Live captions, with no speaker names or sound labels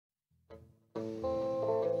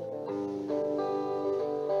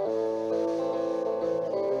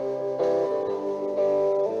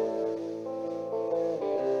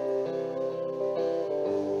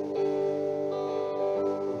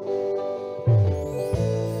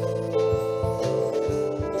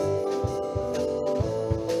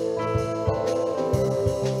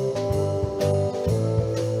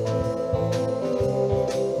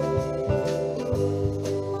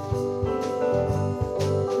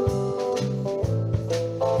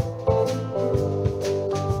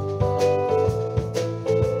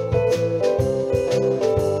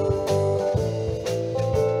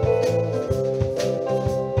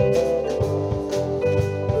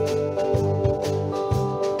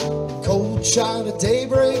Shot at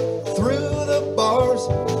daybreak through the bars,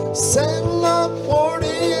 settle up, ward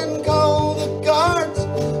in, call the guards.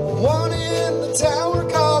 One in the tower,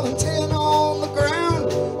 calling 10 on the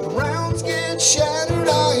ground. The rounds get shattered,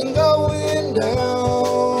 I ain't going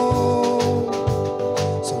down.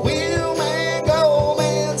 So wheelman, go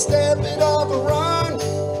man, step it up a run.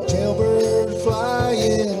 Jailbird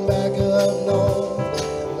flying back up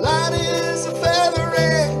north. Light as a feather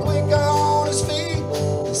and quick on his feet.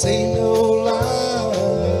 This ain't no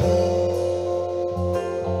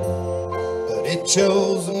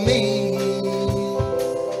chose me.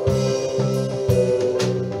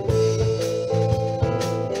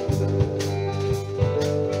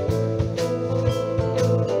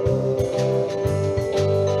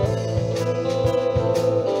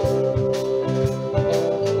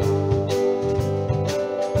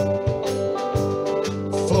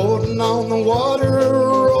 Floating on the water,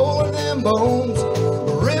 rolling them bones.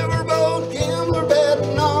 Riverboat gambler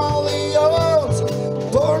betting all the odds.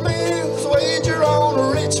 Poor man's wager on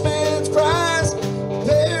a rich man's prize.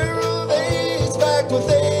 Pair of eights backed with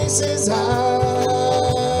aces high.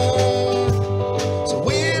 So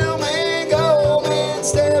wheelman, go man,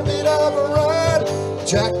 step it up a run.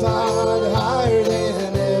 Jackpot higher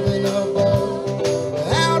than heaven above.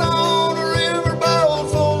 Out on a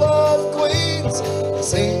riverboat full of queens.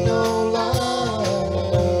 This ain't no lie,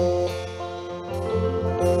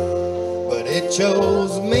 but it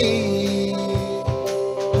chose me.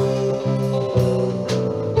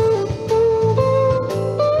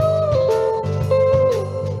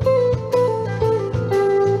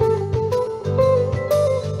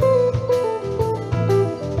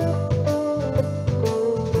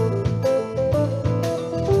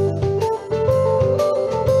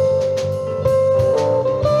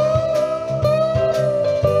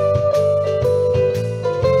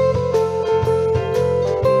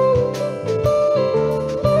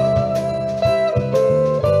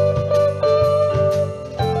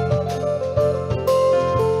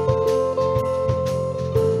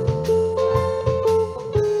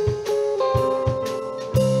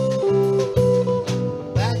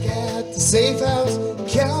 Safe house,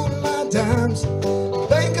 counting my dimes.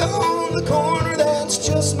 Bank on the corner, that's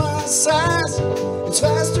just my size. It's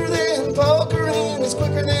faster than poker and it's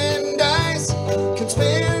quicker than dice. Can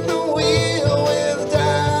spin the wheel with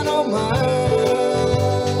dynamite.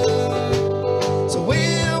 So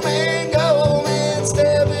wheelman, go man,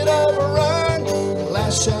 step it up a run.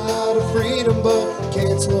 Last shot of freedom, but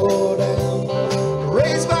can't slow down.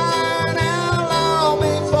 Raised by an outlaw,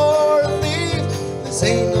 made for a thief. This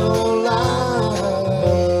ain't no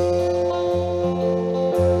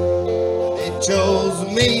chose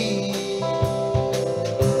me.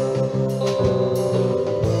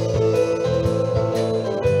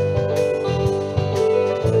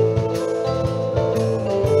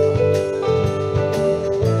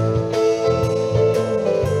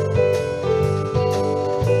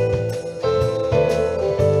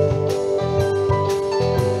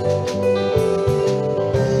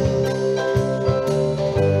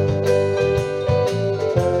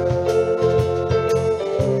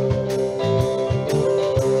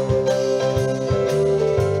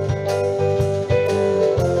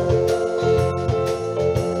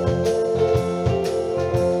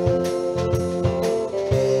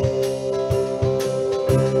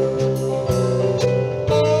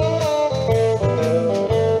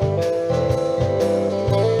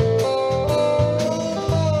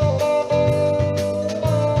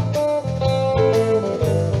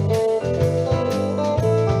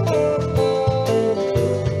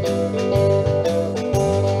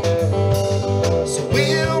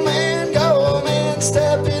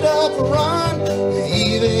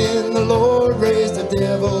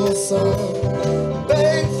 Devil's son,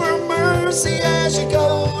 beg for mercy as you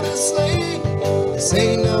go to sleep. This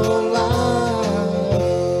ain't no lie,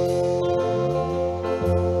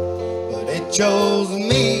 but it chose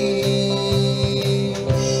me.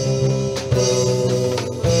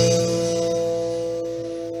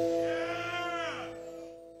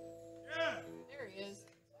 There he is.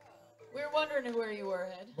 We were wondering where you were,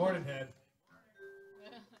 Head. Morning, Head.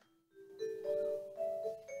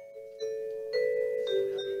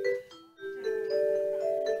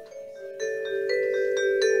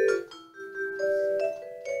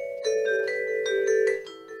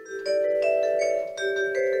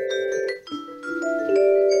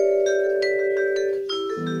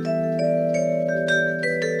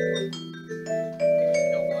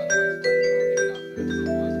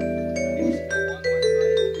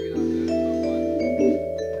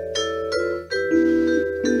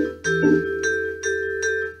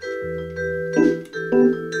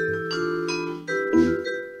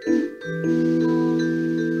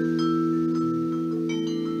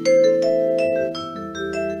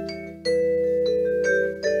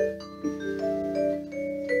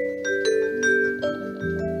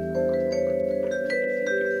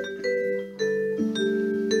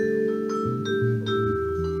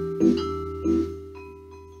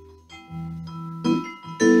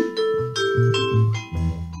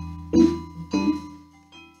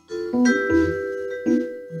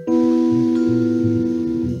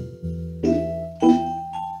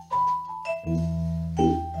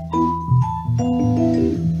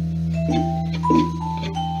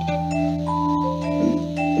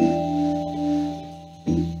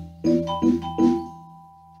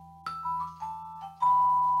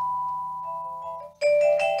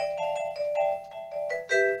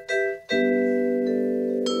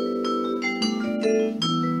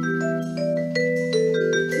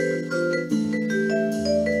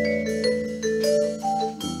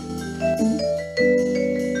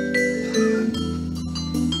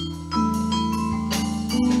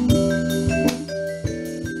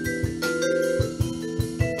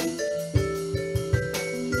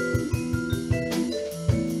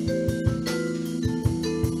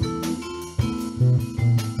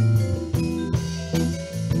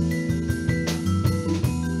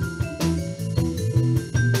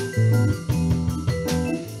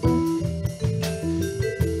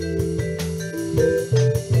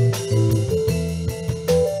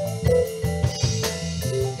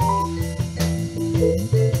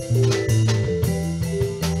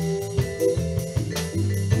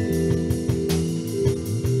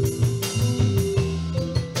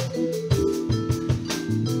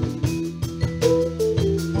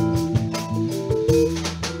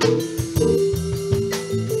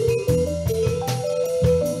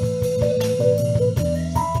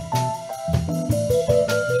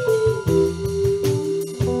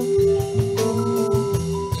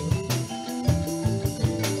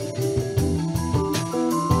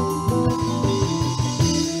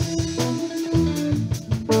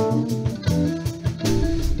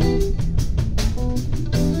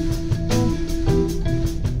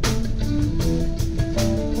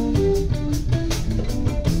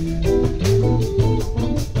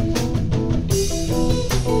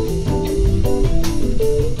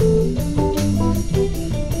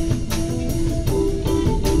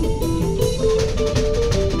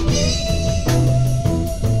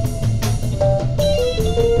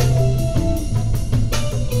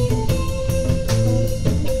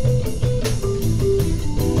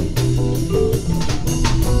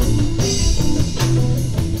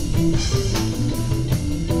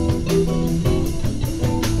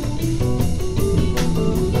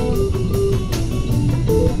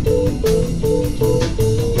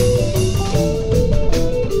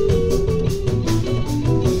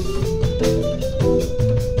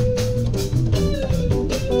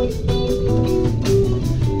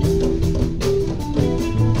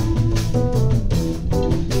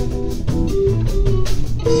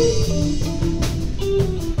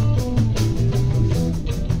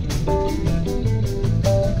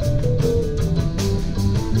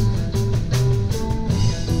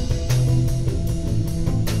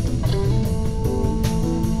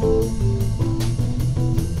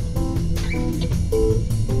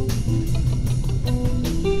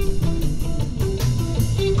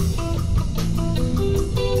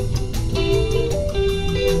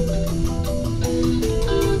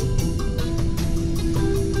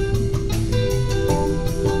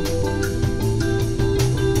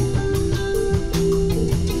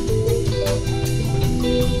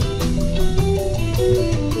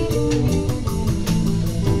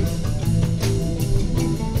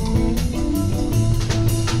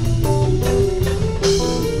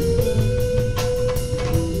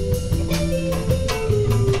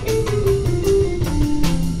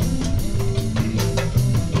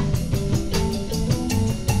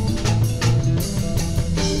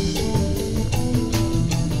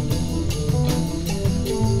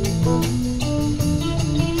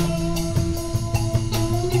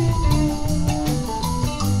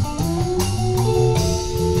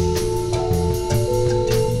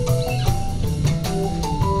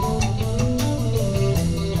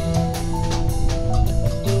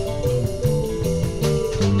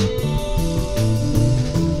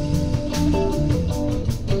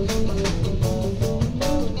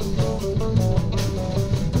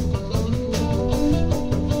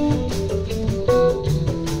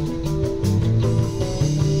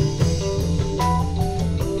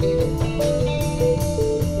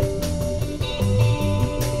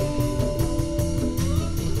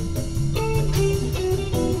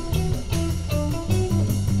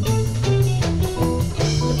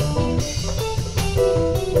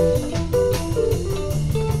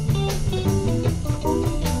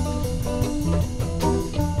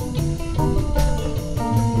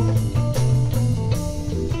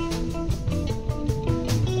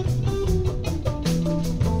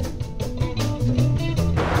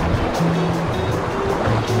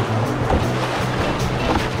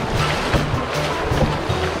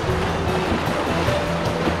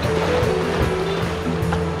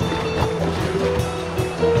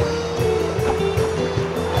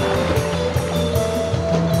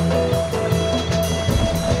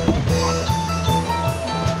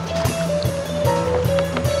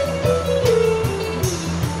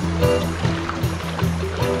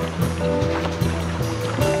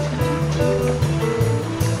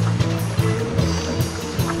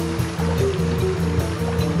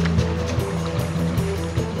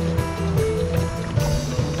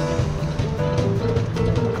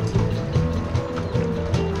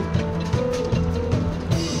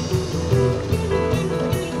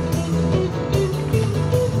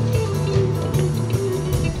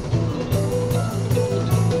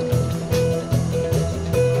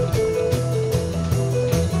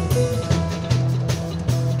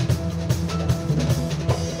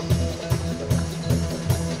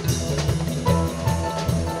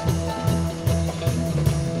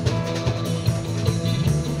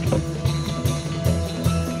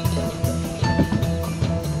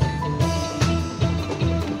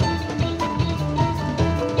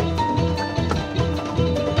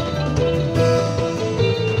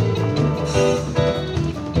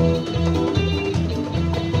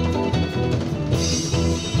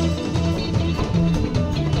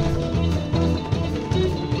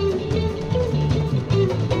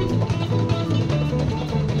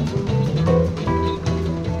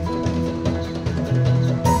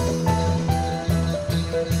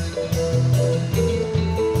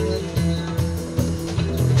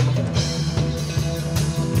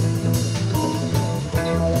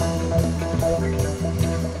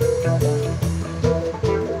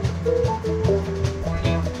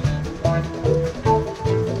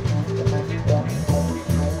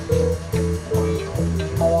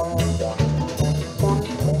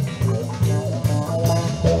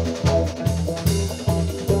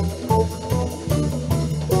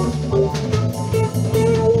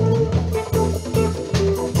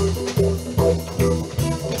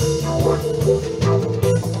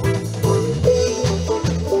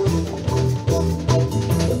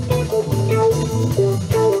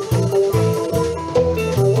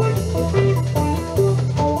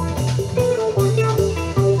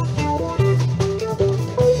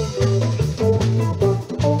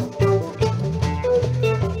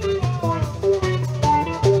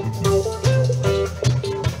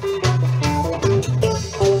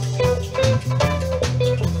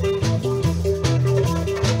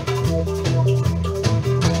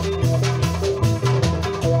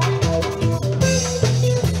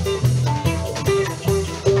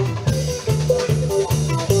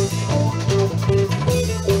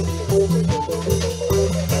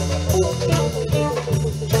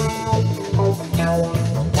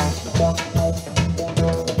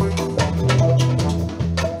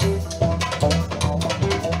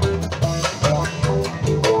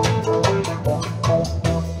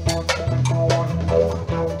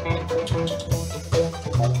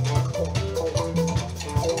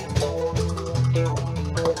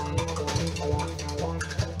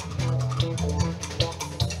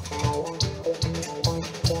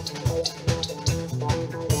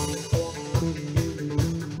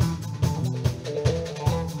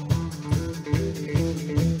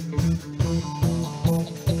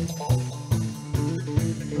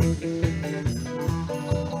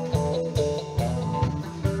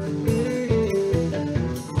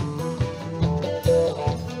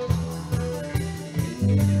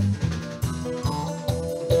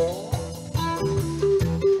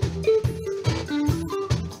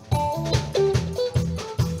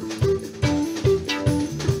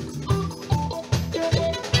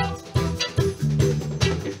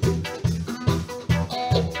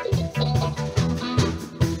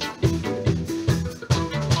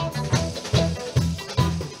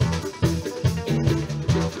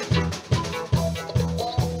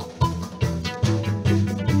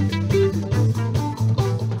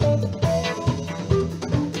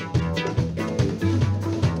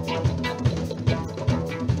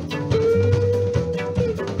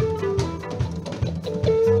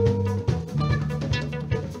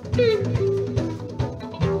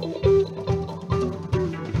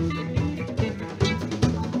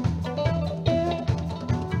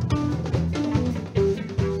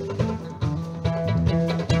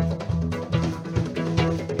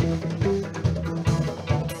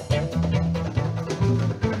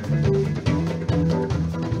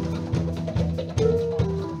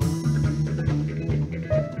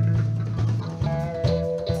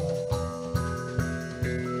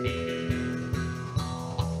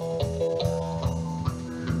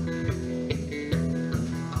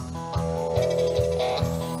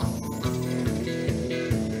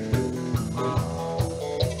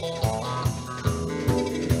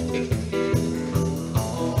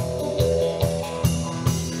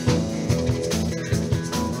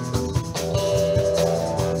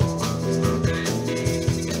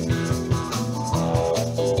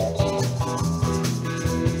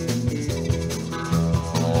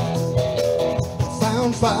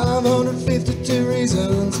 552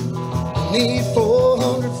 reasons, I need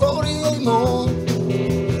 448 more.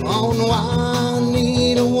 On why I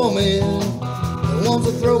need a woman that wants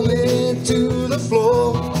to throw me to the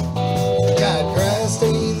floor. Got grass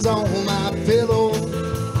stains on my pillow,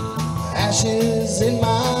 ashes in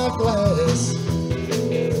my glass,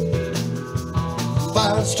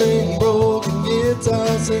 5-string broken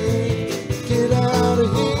guitar saying, get out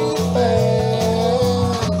of here fast.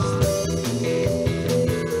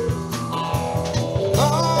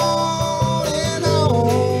 On and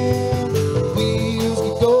on, the wheels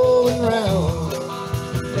keep going round,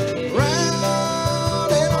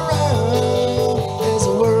 round and around, as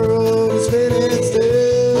the world is spinning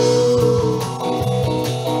still.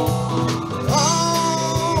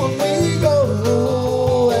 On we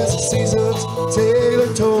go, as the seasons take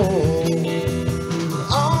their toll.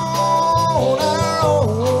 On our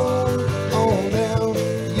own, on down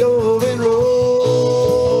the open road.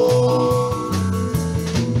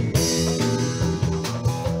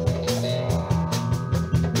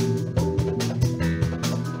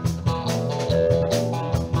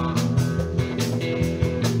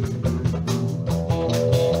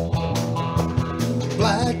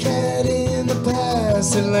 Black cat in the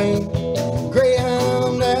passing lane,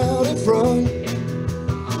 Greyhound out in front,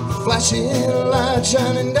 flashing light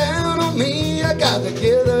shining down on me. I got to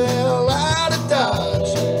get the hell out of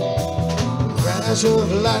Dodge. Crash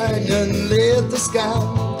of lightning lit the sky,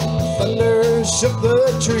 thunder shook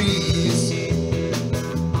the trees.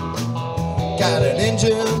 Got an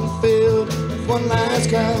engine filled with one last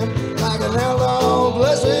crime, like an outlaw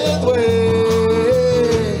blessed with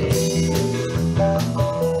wings. But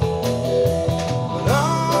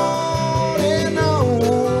on and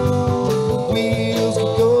on, wheels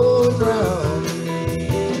keep going round,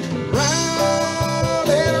 round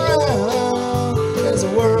and around, as the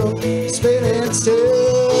world is spinning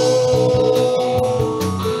still.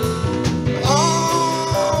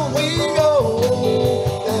 On we go,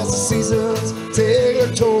 as the seasons take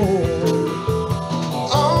their toll.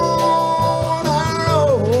 On our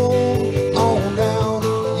own, on down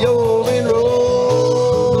the open road.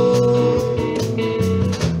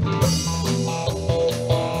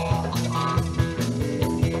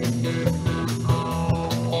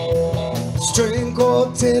 String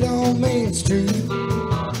quartet on Main Street,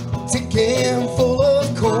 ticking full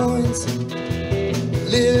of coins,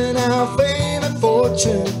 living out fame and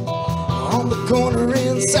fortune on the corner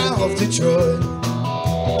in South Detroit.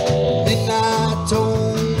 Midnight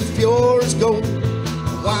tones pure as gold,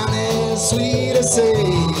 wine as sweet as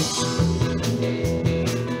sage.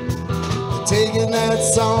 Taking that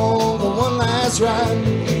song for one last ride,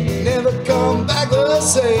 never come back the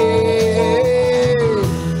same.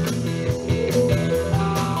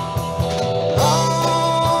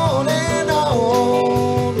 On and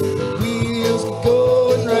on, the wheels keep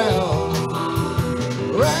going round,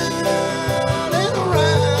 round and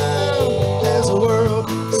around, as the world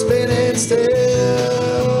is spinning still.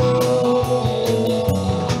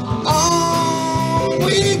 On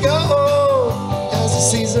we go, as the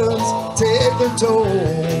seasons take their toll.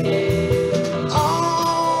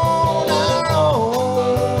 On our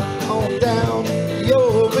own, on down the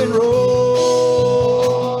open road.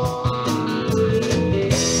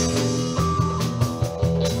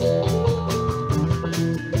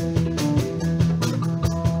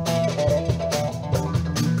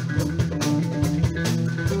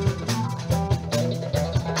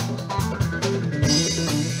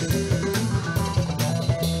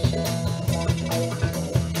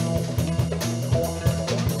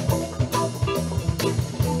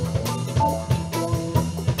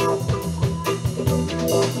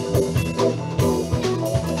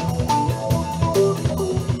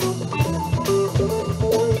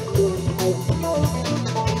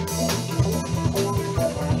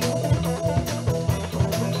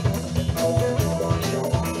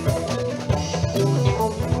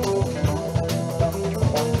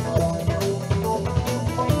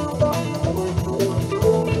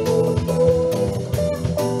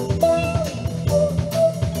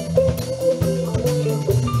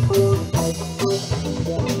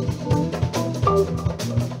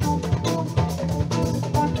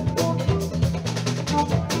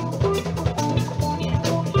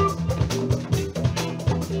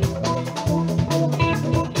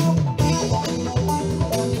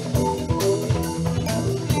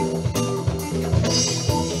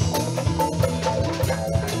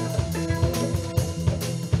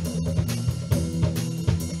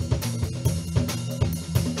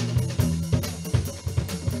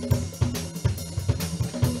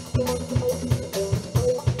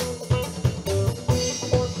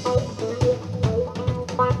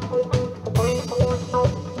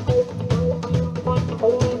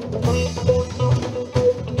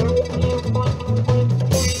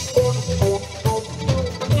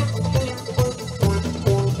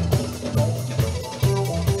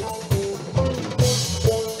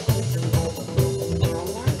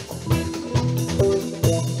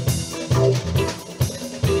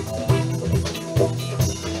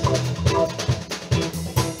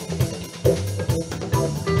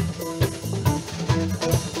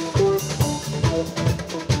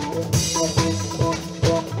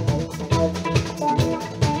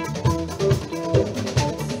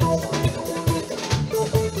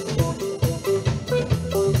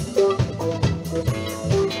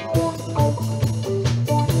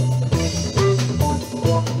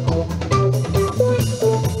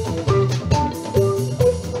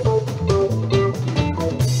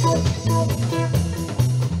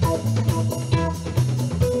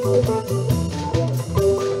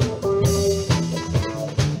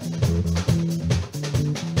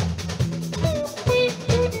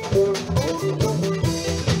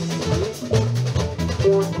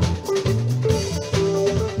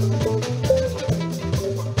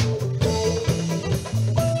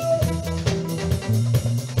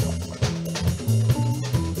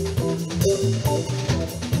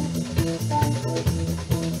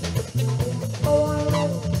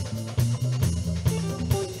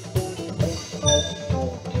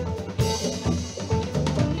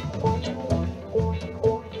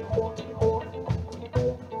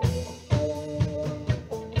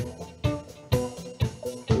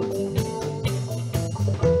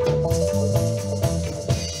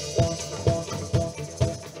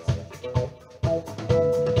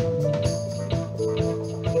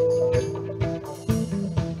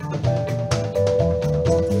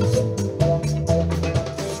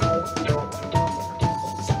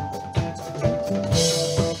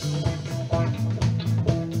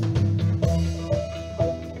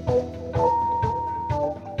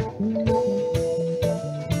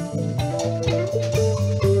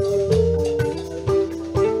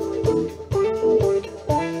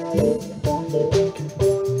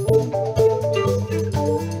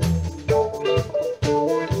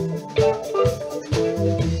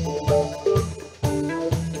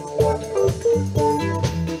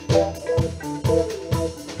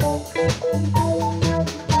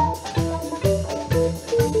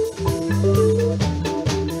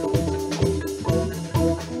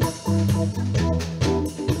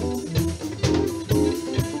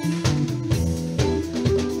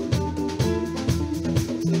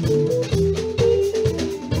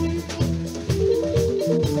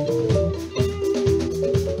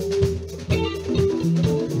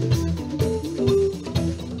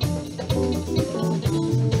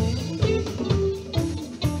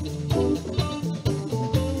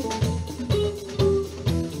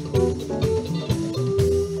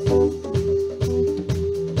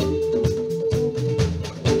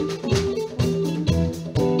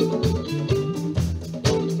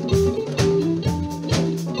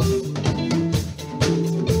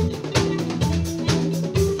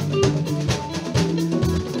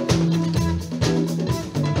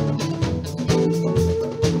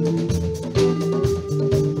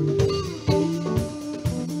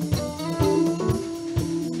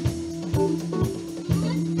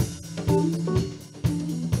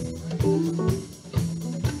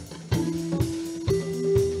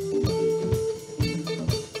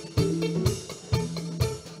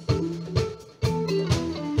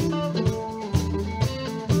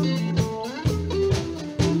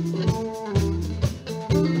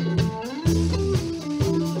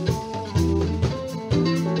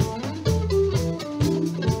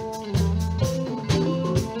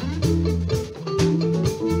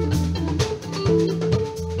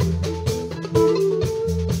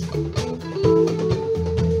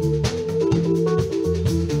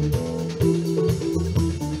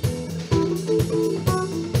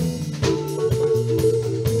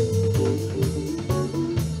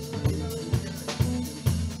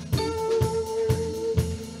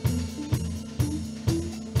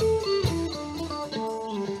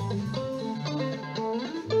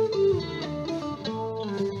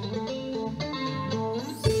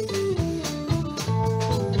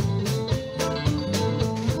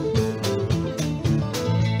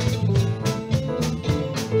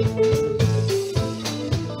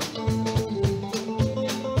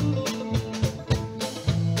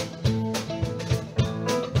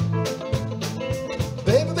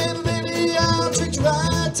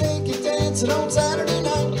 on Saturday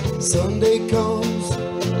night. Sunday comes,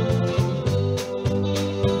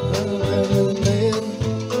 I'm rather in bed.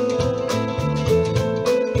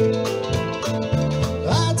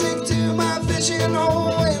 I take you to my fishing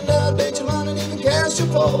hole, and I bet you money and even cast your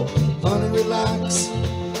pole. Honey, relax,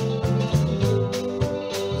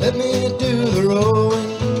 let me do the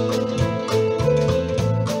rowing.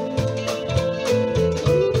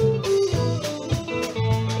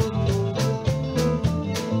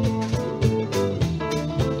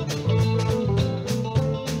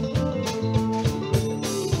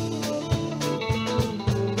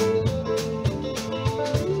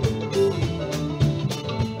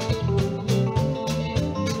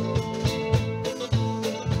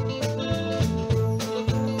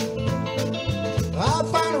 I'll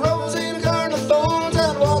find a rose in a garden of thorns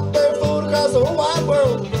and walk barefoot across the whole wide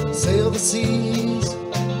world. Sail the seas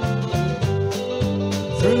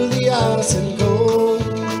through the ice and cold.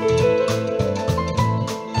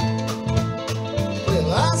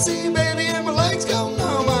 Well, I see you, baby, and my legs go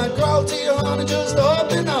numb. I'd crawl to you, honey, just to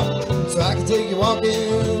open up so I can take you walking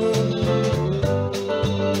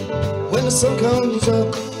when the sun comes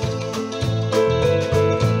up.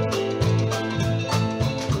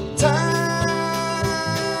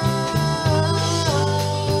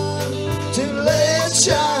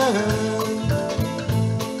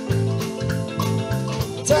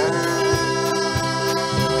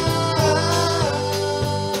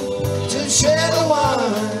 To share the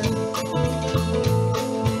wine.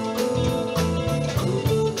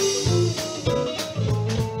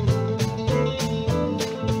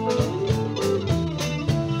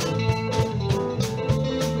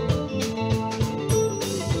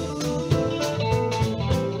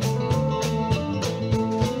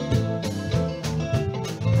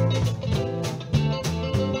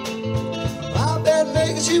 I bet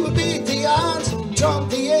Vegas you would beat the odds, trump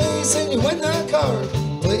the ace, and you win the card.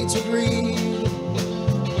 Plates would read,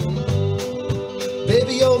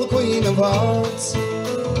 baby, you're the queen of hearts.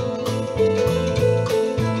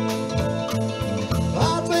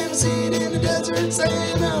 I'd plant a seed in the desert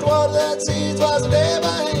sand, I'd water that seed twice a day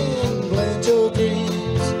by hand. Plant your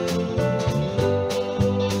dreams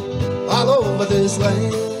all over this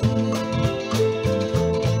land.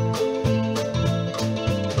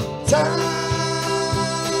 Time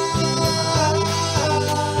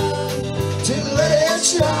to let it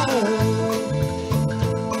shine.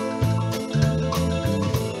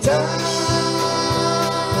 Time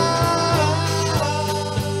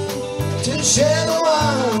to share the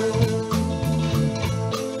wine.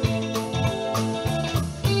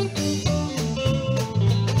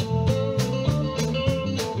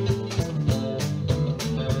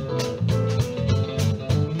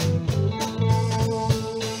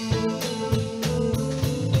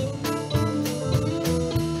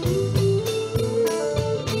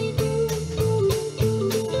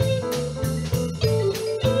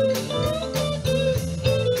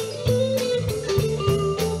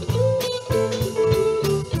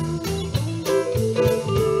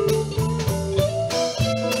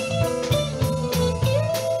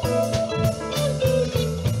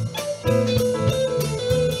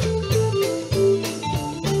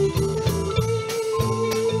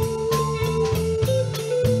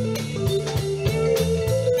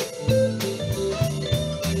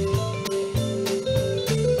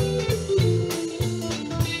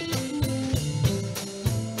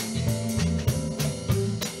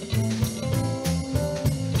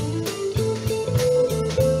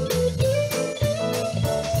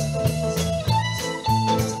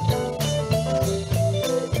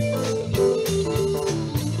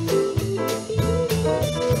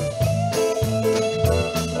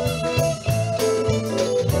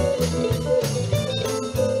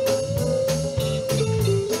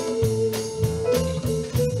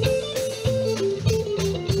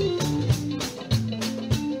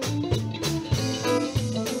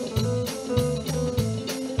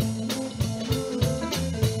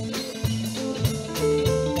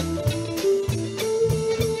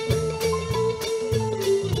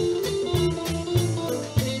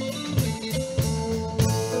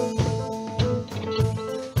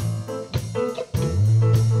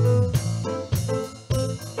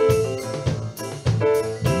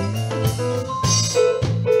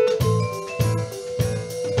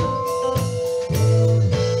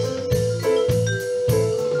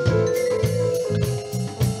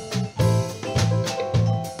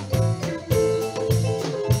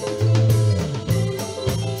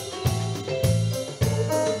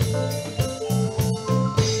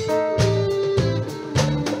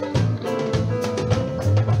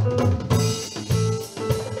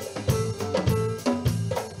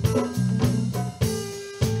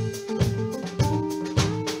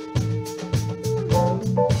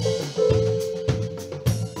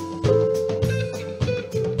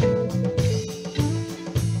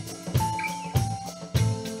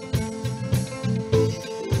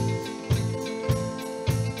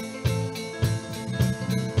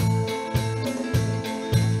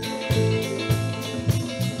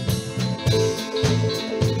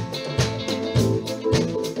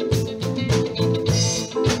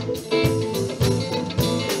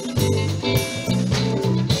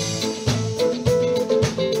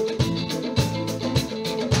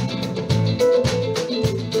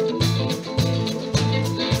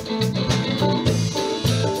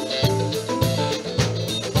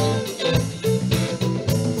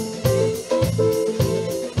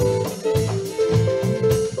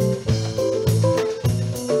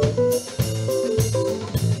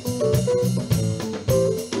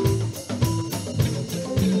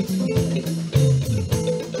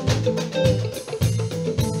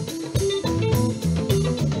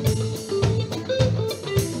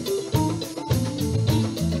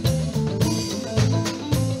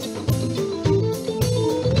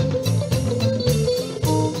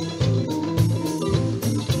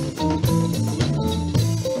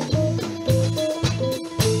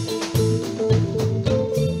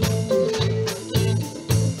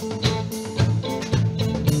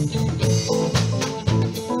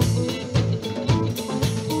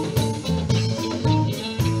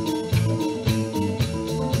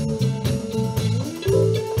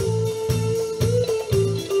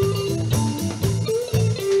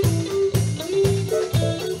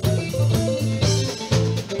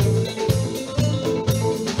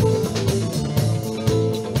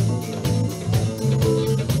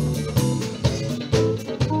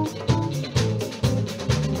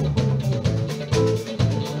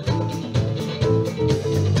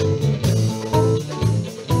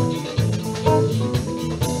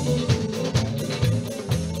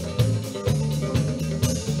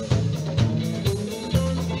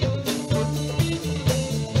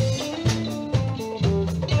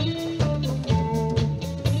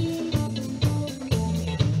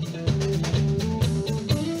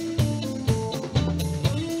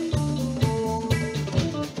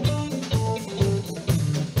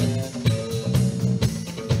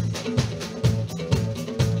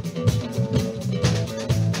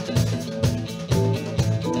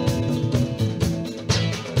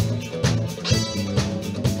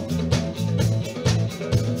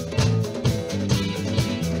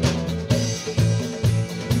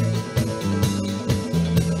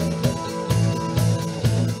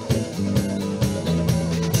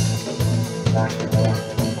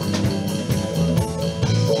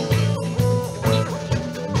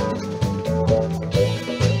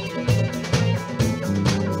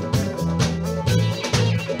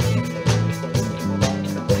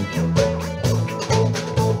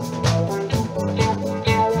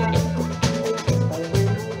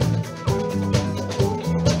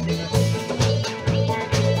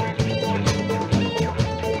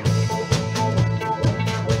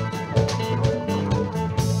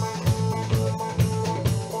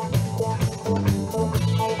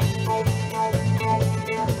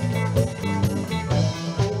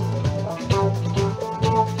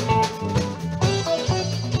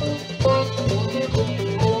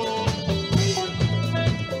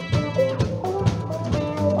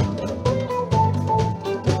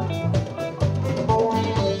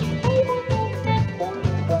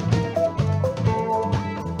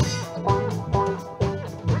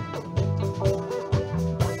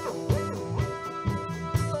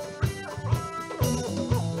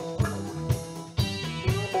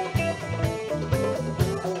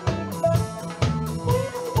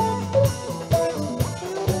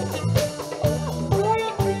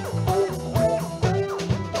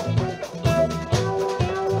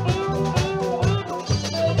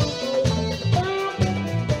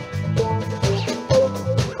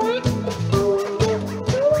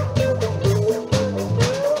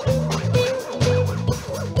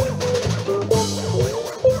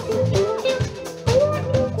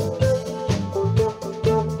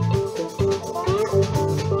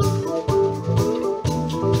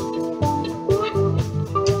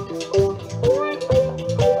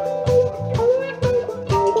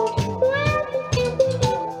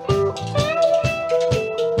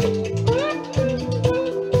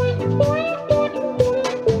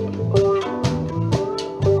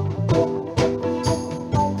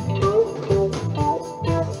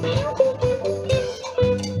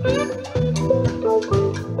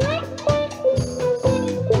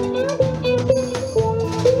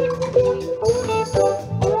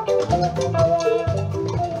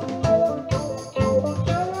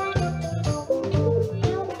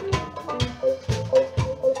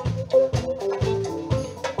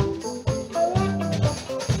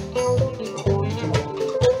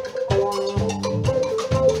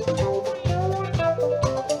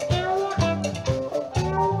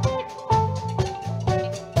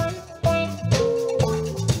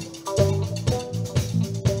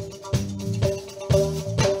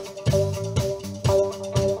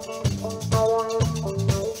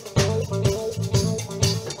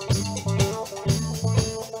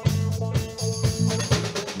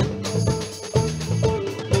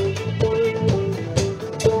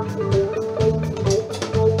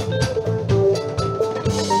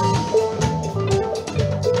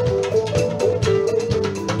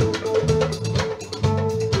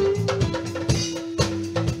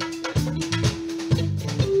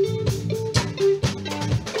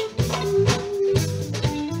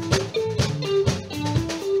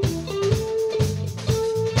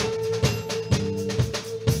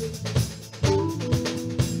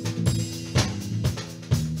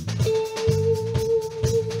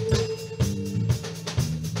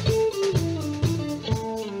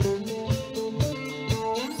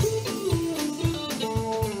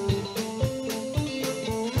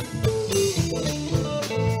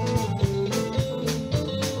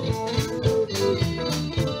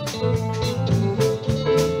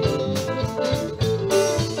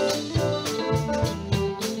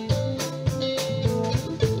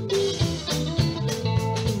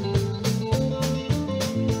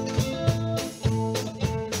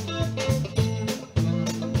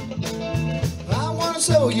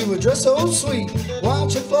 so you would dress so sweet.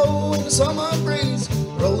 Watch it flow in the summer breeze,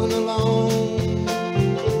 rolling along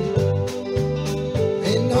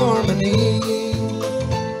in harmony.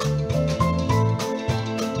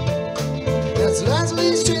 That's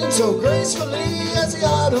Leslie's chin so gracefully as the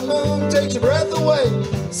autumn moon takes your breath away.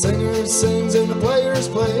 Singer sings and the players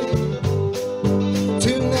play,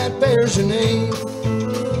 tune that bears your name.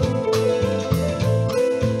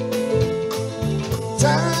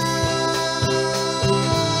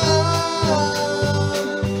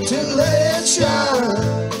 Shine.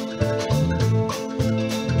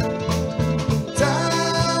 Time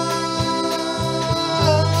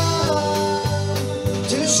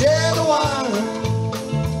to share the wine.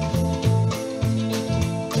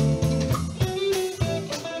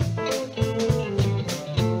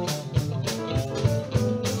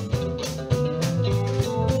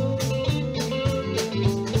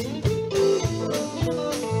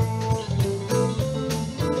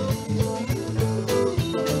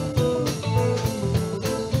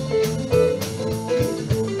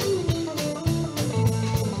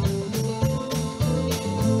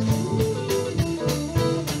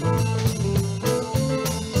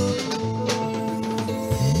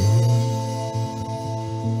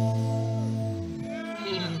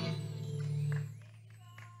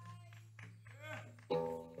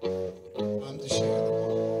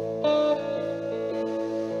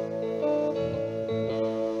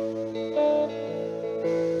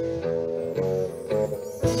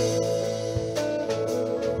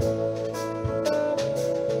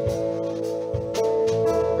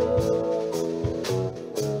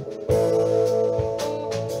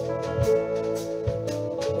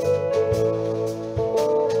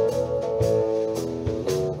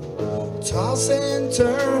 Toss and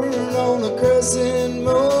turn on a crescent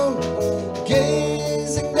moon,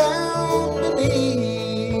 gazing down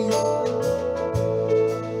beneath.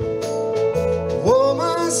 Oh,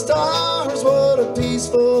 my stars, what a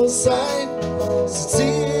peaceful sight.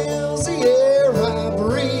 Steals the air I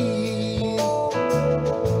breathe.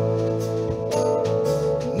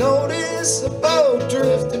 Notice a boat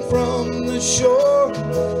drifting from the shore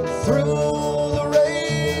through the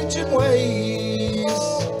raging waves.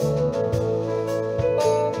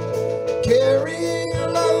 Carrying a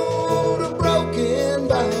load of broken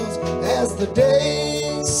bounds as the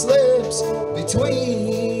day slips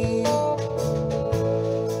between.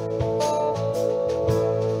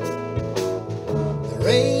 There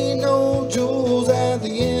ain't no jewels at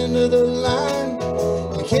the end of the line.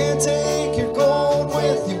 You can't take your gold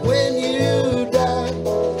with you when you die.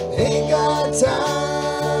 Ain't got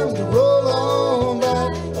time to roll on by.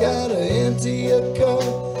 Gotta empty a cup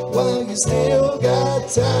while you still got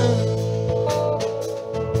time.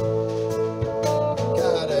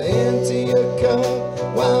 Empty a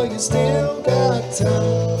cup while you still got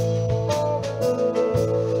time.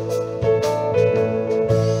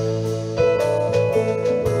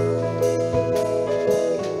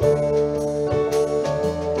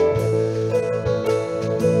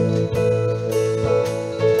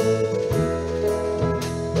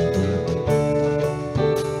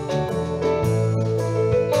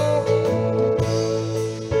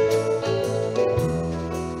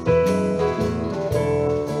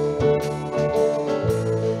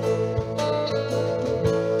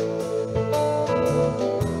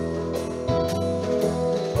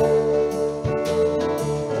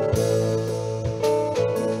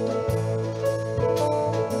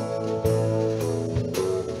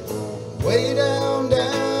 Way down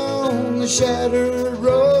the shattered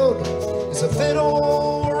road is a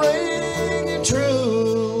fiddle ringing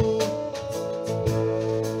true.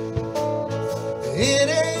 It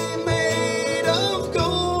ain't made of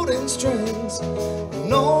golden strings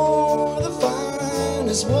nor the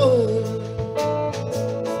finest wood,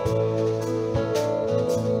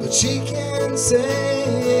 but she can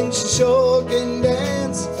sing, she sure can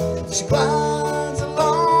dance. She glides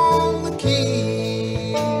along the keys.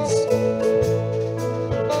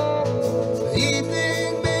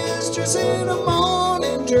 In a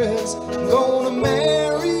morning dress, I'm gonna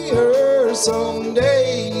marry her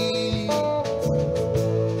someday.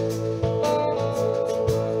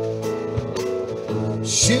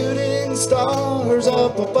 Shooting stars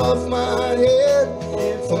up above my head,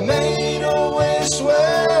 if I made a wish,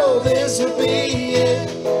 well, this would be it.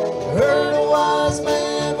 Heard a wise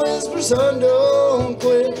man whisper, son, don't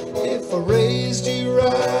quit. If I raised you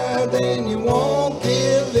right, then you won't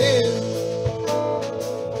give in.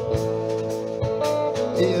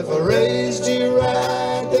 If I raised you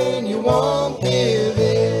right, then you won't give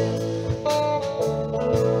in.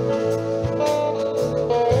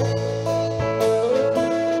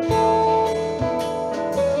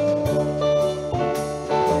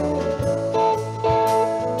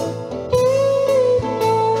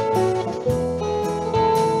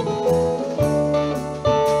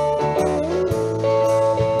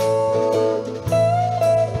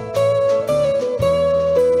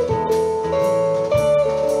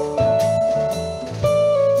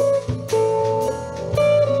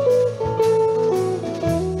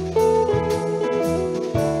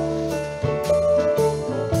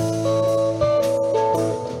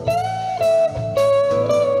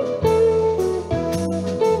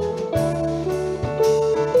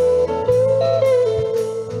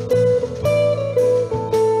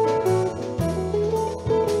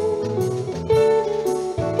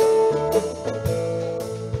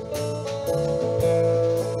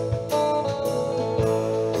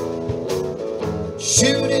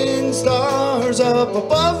 stars up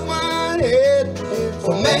above my head. If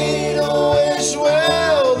I made a wish,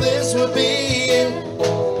 well, this would be it.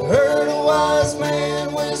 Heard a wise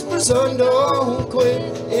man whisper, son, don't quit.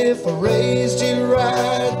 If I raised you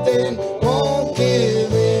right, then